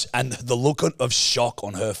drove, and the look of shock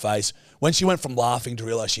on her face when she went from laughing to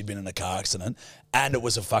realize she'd been in a car accident and it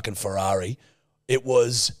was a fucking Ferrari. It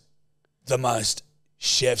was the most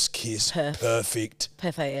chef's kiss, perfect.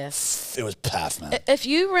 Perfect, yes. It was path, man. If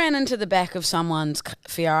you ran into the back of someone's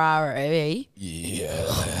Ferrari.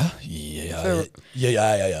 Ferrari.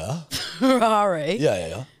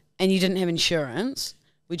 Yeah. And you didn't have insurance,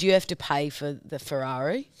 would you have to pay for the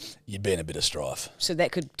Ferrari? You'd be in a bit of strife. So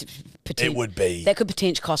that could It would be. That could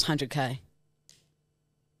potentially cost $100K.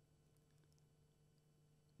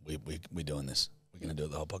 We doing this. We're going to do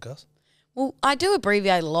it the whole podcast? Well, I do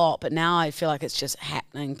abbreviate a lot, but now I feel like it's just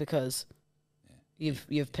happening because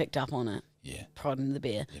you've picked up on it. Yeah. Prodding the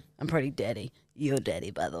bear. Yeah. I'm pretty daddy. You're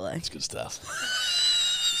daddy, by the way. That's good stuff.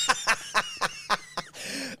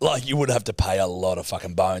 Like, you would have to pay a lot of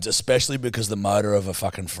fucking bones, especially because the motor of a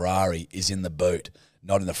fucking Ferrari is in the boot,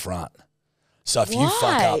 not in the front. So if you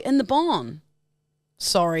fuck up... in the bonnet?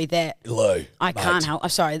 Sorry, Lou, I can't help. I'm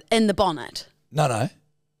sorry, in the bonnet. No.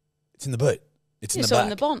 It's in the boot. It's in the back. back. In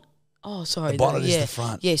the bonnet. Oh, sorry. The bonnet is the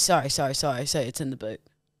front. Yeah, sorry. So it's in the boot.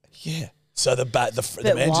 Yeah. So the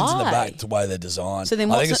engine's in the back, the way they're designed. So then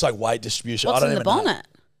I think it's like weight distribution. What's I don't in the bonnet?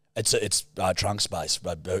 Know. It's trunk space,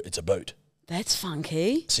 but it's a boot. That's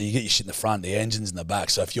funky. So you get your shit in the front, the engine's in the back.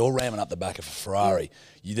 So if you're ramming up the back of a Ferrari,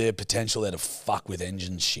 there's potential there to fuck with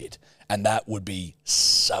engine shit. And that would be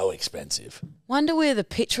so expensive. Wonder where the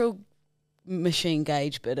petrol machine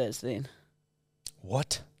gauge bit is then.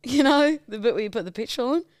 What? You know, the bit where you put the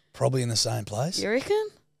petrol in? Probably in the same place. You reckon?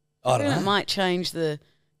 I don't know. It might change the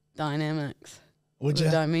dynamics. Would you?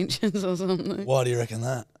 The dimensions or something. Why do you reckon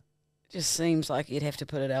that? It just seems like you'd have to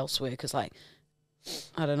put it elsewhere because, like,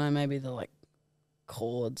 I don't know, maybe the, like,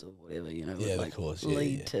 cords or whatever, you know, yeah, would, like, the cords,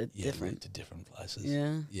 lead to lead to different places.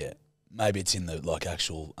 Yeah. Yeah. Maybe it's in the, like,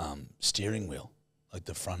 actual steering wheel, like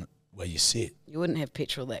the front where you sit. You wouldn't have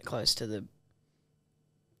petrol that close to the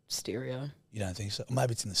stereo. You don't think so?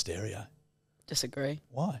 Maybe it's in the stereo. Disagree.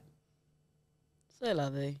 Why? C'est la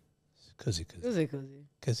vie. Cosy.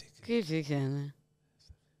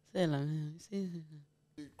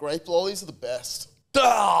 Grape lollies are the best.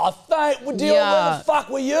 Oh, where the fuck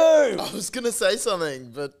were you? I was going to say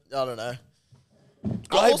something, but I don't know.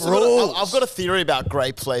 I've got a theory about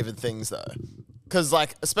grape-flavoured things, though. Because,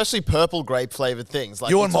 like, especially purple grape-flavoured things.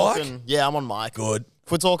 Like, you on mic? Yeah, I'm on mic. Good.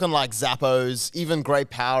 If we're talking, like, Zappos, even grape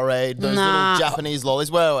Powerade, those little Japanese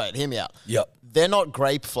lollies. Wait, hear me out. Yep. They're not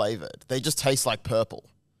grape-flavoured. They just taste like purple.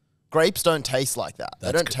 Grapes don't taste like that.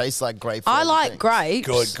 They don't taste like grape. I like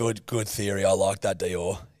grapes. Good theory. I like that,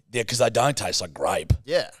 Dior. Yeah, because they don't taste like grape.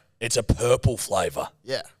 Yeah. It's a purple flavour.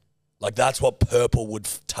 Yeah. Like, that's what purple would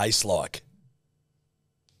taste like.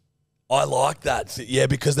 I like that. Yeah,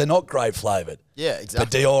 because they're not grape flavoured. Yeah,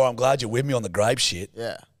 exactly. But Dior, I'm glad you're with me on the grape shit.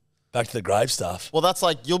 Yeah. Back to the grape stuff. Well, that's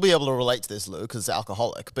like, you'll be able to relate to this, Lou, because it's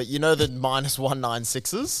alcoholic. But you know the minus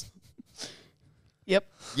 196s? Yep.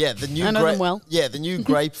 Yeah, the new the new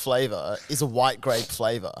grape flavour is a white grape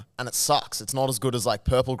flavour, and it sucks. It's not as good as like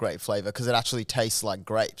purple grape flavour because it actually tastes like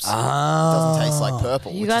grapes. It doesn't taste like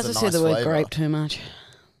purple. You guys have said the word grape too much.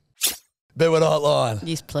 Bedwetter Hotline.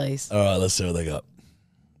 Yes, please. All right, let's see what they got.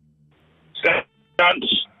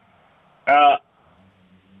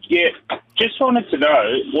 Yeah, just wanted to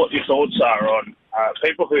know what your thoughts are on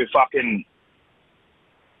people who fucking,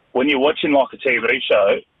 when you're watching like a TV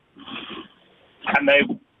show, and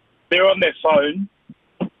they're on their phone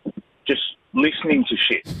just listening to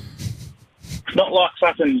shit. Not like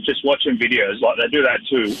fucking just watching videos, like they do that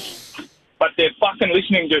too. But they're fucking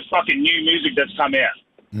listening to fucking new music that's come out.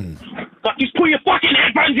 Fuck, just put your fucking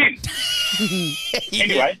headphones in!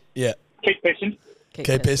 Anyway. Yeah. Keep pissing.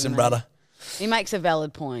 Keep pissing, brother. He makes a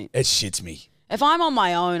valid point. It shits me. If I'm on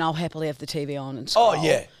my own, I'll happily have the TV on and scroll. Oh,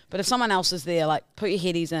 yeah. But if someone else is there, like put your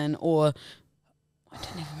headies in, or I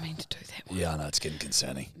didn't even mean to do that one. Yeah, I know, it's getting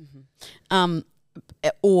concerning.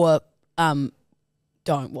 Or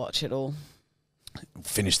don't watch it all.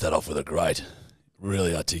 Finish that off with a great,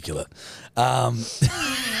 really articulate. It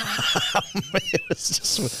was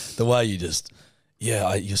just the way you just,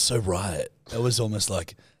 you're so right. That was almost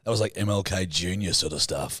like, that was like MLK Jr. sort of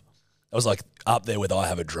stuff. That was like up there with I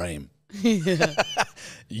Have a Dream. Yeah.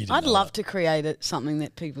 I'd love to create something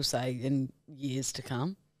that people say in years to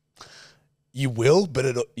come. You will, but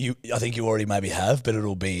I think you already maybe have, but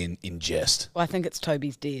it'll be in jest. Well, I think it's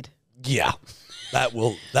Toby's dead. Yeah, that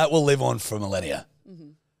will live on for millennia.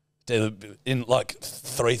 In like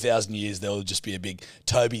 3,000 years, there will just be a big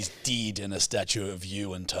Toby's dead and a statue of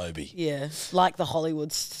you and Toby. Yeah, like the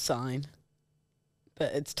Hollywood sign,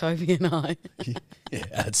 but it's Toby and I.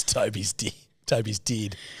 Yeah, it's Toby's dead. Toby's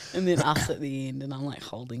dead. And then us at the end, and I'm like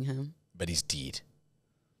holding him. But he's dead.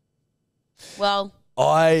 Well,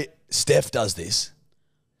 Steph does this.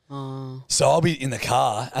 Oh. So I'll be in the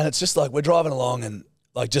car, and it's just like we're driving along and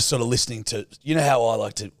like just sort of listening to, you know how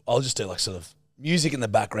I'll just do like sort of music in the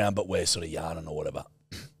background, but we're sort of yarning or whatever.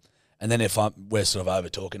 And then if we're sort of over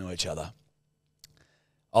talking to each other,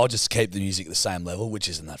 I'll just keep the music at the same level, which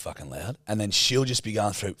isn't that fucking loud. And then she'll just be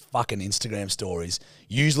going through fucking Instagram stories,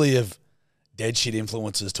 usually of dead shit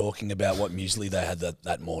influencers talking about what muesli they had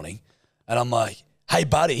that morning. And I'm like, hey,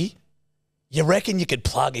 buddy, you reckon you could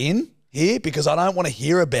plug in here? Because I don't want to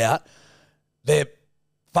hear about their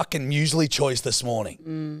fucking muesli choice this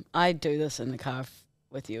morning. I do this in the car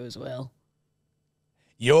with you as well.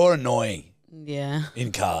 You're annoying. Yeah.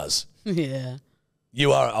 In cars. Yeah.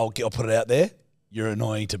 You are. I'll put it out there. You're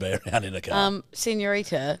annoying to be around in a car.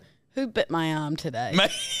 Senorita, who bit my arm today?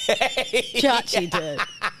 Jarchy did.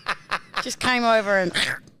 Just came over and...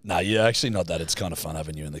 No, you're actually not that. It's kind of fun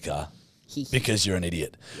having you in the car because you're an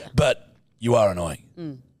idiot. Yeah. But you are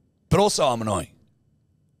annoying. But also I'm annoying.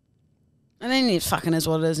 And then it fucking is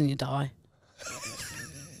what it is and you die.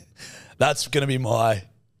 That's going to be my...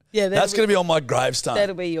 Yeah, that's going to be on my gravestone.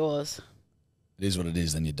 That'll be yours. It is what it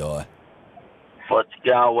is, then you die. What's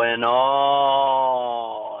going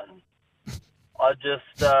on? I just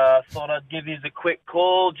thought I'd give you a quick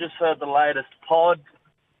call. Just heard the latest pod.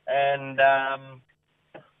 And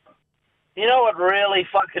you know what really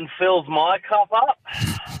fucking fills my cup up?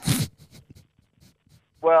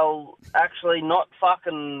 Well, actually not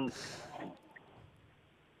fucking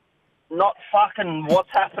what's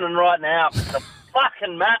happening right now. The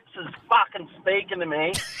fucking maps is fucking speaking to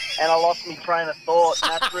me and I lost my train of thought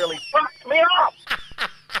and that's really fucked me up.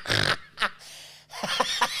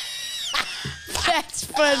 That's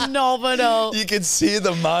phenomenal. You can see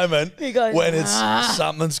the moment when it's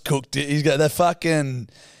something's cooked. He's got not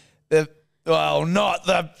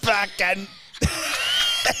the fucking.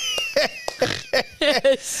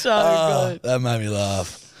 It's so good. That made me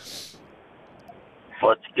laugh.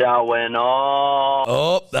 What's going on?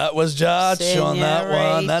 Oh, that was Jarchy on that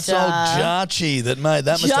one. That's old Jarchy that made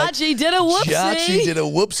that mistake. Jarchy did a whoopsie. Jarchy did a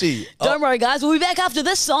whoopsie. Don't worry, guys. We'll be back after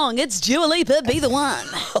this song. It's Dua Lipa, Be the One.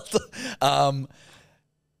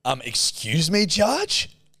 Excuse me, Judge?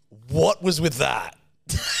 What was with that?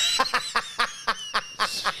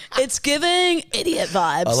 It's giving idiot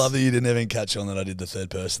vibes. I love that you didn't even catch on that I did the third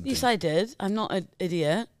person thing. Yes, I did. I'm not an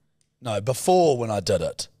idiot. No, before when I did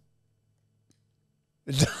it.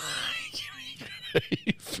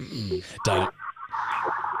 Don't.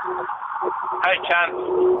 Hey, Chan.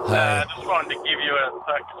 Hey. Just wanted to give you a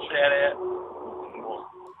shout out.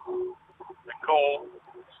 A call.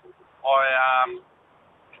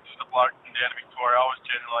 Just a bloke from down in Victoria. I was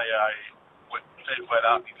generally a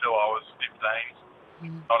Bedwetter until I was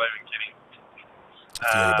 15. Not even kidding.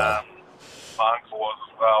 My uncle was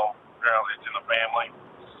as well. Apparently it's in the family.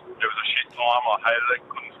 It was a shit time. I hated it.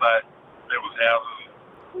 Couldn't stay. There was houses.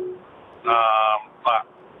 But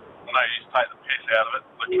I know you used to take the piss out of it,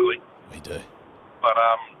 literally. We do. But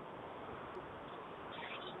I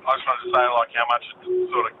just wanted to say like how much it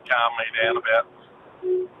sort of calmed me down about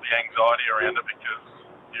the anxiety around it because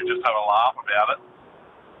you just have a laugh about it.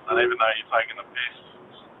 And even though you're taking the piss,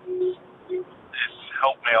 it's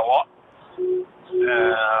helped me a lot.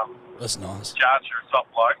 That's nice. Jarchy, a top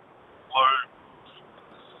bloke. Lulu.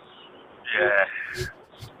 Yeah.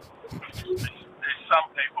 There's some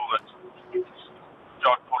people that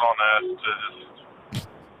God put on earth to just,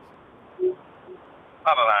 I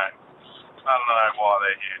don't know why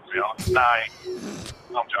they're here, to be honest. No,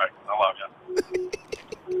 I'm joking. I love you.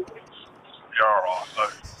 You're alright, so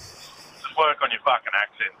just work on your fucking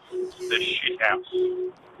accents. They're shit house.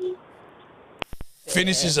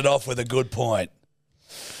 Finishes it off with a good point.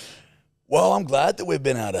 Well, I'm glad that we've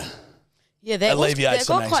been able to Yeah, that alleviate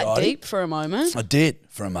some got quite anxiety. deep for a moment. I did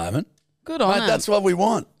for a moment. Good on Mate, him. that's what we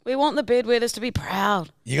want. We want the bedwetters to be proud.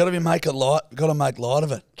 You got to make light. You got to make light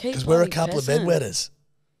of it Keep because we're a bloody couple of pissing. bedwetters,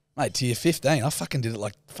 mate. To year 15, I fucking did it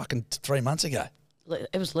like fucking 3 months ago.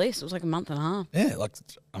 It was less. It was like a month and a half. Yeah, like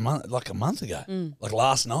a month ago, like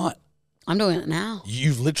last night. I'm doing it now.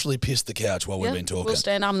 You've literally pissed the couch while we've been talking. We'll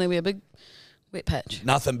stand up and there'll be a big wet patch.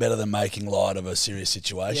 Nothing better than making light of a serious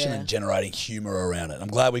situation and generating humour around it. I'm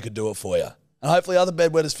glad we could do it for you, and hopefully other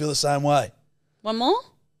bedwetters feel the same way. One more?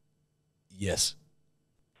 Yes.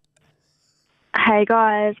 Hey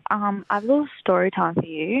guys, I have a little story time for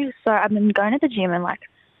you. So I've been going to the gym and like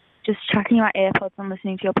just chucking my AirPods and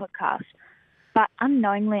listening to your podcast. But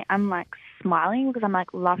unknowingly, I'm like smiling because I'm like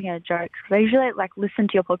laughing at jokes. Because I usually like listen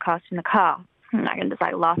to your podcast in the car. And I can just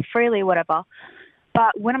like laugh freely, whatever.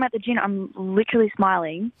 But when I'm at the gym, I'm literally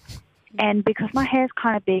smiling. And because my hair's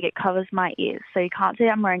kind of big, it covers my ears. So you can't see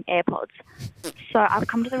that I'm wearing AirPods. So I've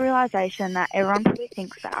come to the realization that everyone probably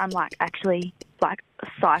thinks that I'm like actually like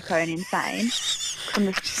psycho and insane.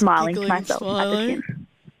 I'm just smiling to myself at the gym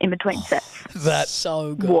in between sets. That's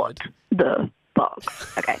so good. What the fuck?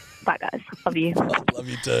 Okay, bye guys. Love you. Love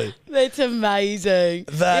you too. That's amazing.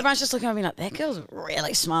 Everyone's just looking at me like, that girl's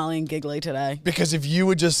really smiling and giggly today. Because if you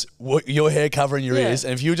were just your hair covering your ears,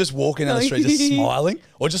 and if you were just walking down the street just smiling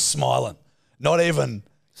or just smiling, not even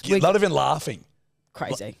laughing,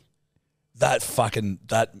 crazy. That's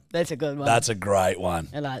a good one. That's a great one.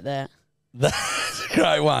 I like that. That's a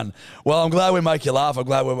great one. Well, I'm glad we make you laugh. I'm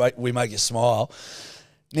glad we make you smile.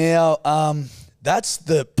 Now, that's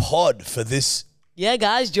the pod for this. Yeah,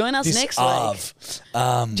 guys, join us next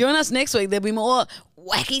week. Join us next week. There'll be more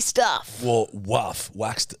wacky stuff. Well,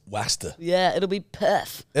 waxter. Yeah, it'll be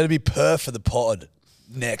perf. It'll be perf for the pod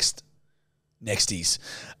nexties.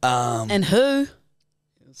 And who?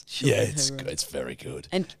 Yeah, it's very good.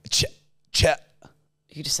 And chat.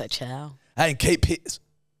 You just say ciao. Hey, and keep pissed.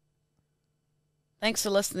 Thanks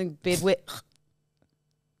for listening, Bedwet.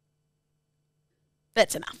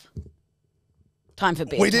 That's enough. Time for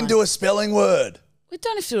bedtime. We didn't do a spelling word. We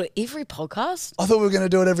don't have to do it every podcast. I thought we were going to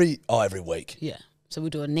do it every week. Yeah. So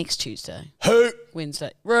we'll do it next Tuesday. Who?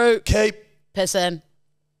 Wednesday. Root. Keep. Pissin.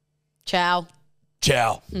 Ciao.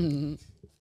 Ciao.